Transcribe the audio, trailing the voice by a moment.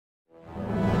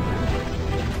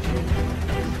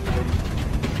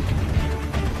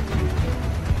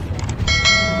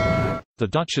The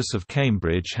Duchess of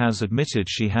Cambridge has admitted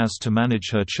she has to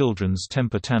manage her children's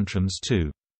temper tantrums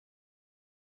too.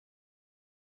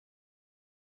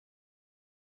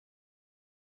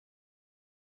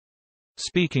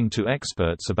 Speaking to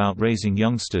experts about raising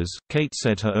youngsters, Kate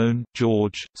said her own,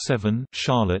 George, 7,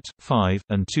 Charlotte, 5,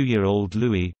 and 2-year-old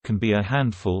Louis, can be a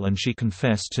handful, and she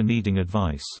confessed to needing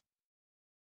advice.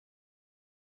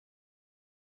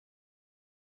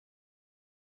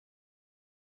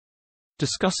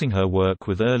 Discussing her work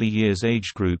with early years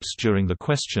age groups during the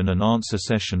question and answer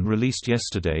session released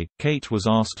yesterday, Kate was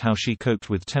asked how she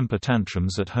coped with temper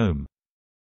tantrums at home.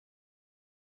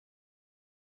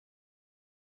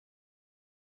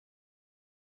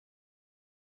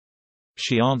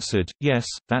 She answered, "Yes,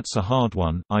 that's a hard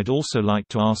one. I'd also like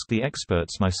to ask the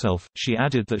experts myself." She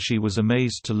added that she was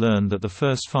amazed to learn that the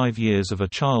first 5 years of a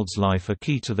child's life are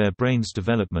key to their brain's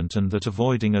development and that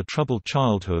avoiding a troubled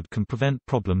childhood can prevent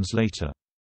problems later.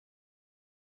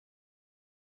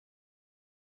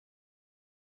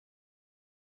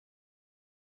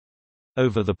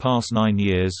 Over the past 9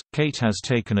 years, Kate has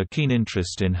taken a keen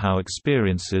interest in how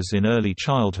experiences in early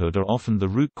childhood are often the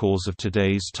root cause of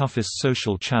today's toughest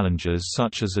social challenges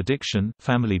such as addiction,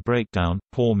 family breakdown,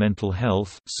 poor mental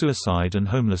health, suicide and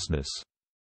homelessness.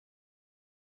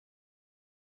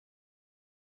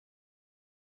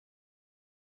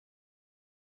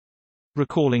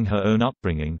 Recalling her own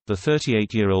upbringing, the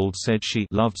 38-year-old said she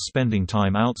loved spending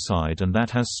time outside, and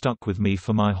that has stuck with me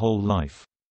for my whole life.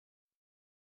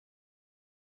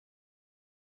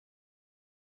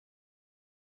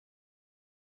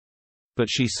 But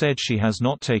she said she has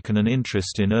not taken an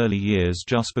interest in early years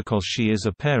just because she is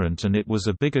a parent, and it was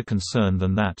a bigger concern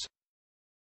than that.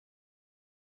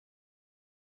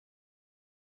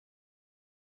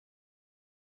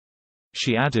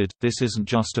 She added, "This isn't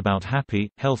just about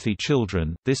happy, healthy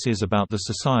children, this is about the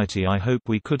society I hope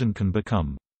we could and can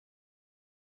become."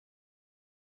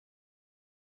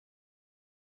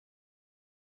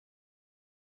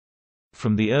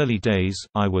 From the early days,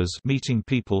 I was meeting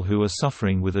people who are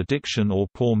suffering with addiction or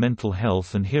poor mental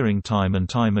health and hearing time and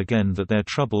time again that their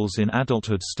troubles in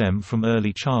adulthood stem from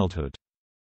early childhood.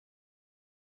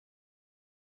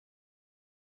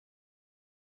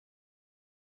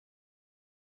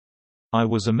 I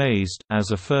was amazed, as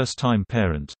a first-time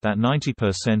parent, that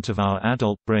 90% of our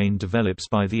adult brain develops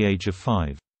by the age of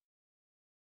 5.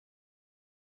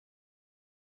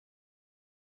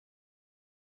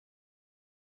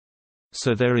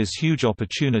 So there is huge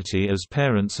opportunity as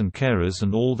parents and carers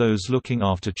and all those looking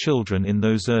after children in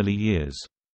those early years.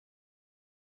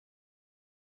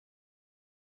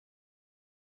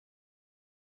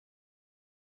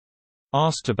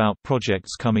 Asked about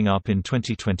projects coming up in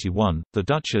 2021, the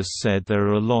Duchess said there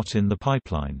are a lot in the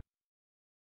pipeline.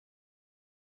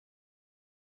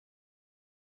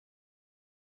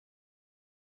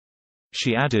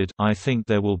 She added, "I think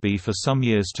there will be for some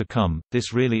years to come.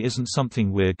 This really isn't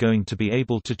something we're going to be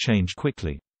able to change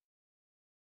quickly."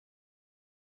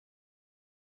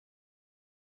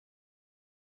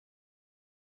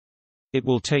 "It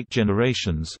will take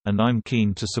generations, and I'm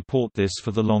keen to support this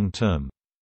for the long term."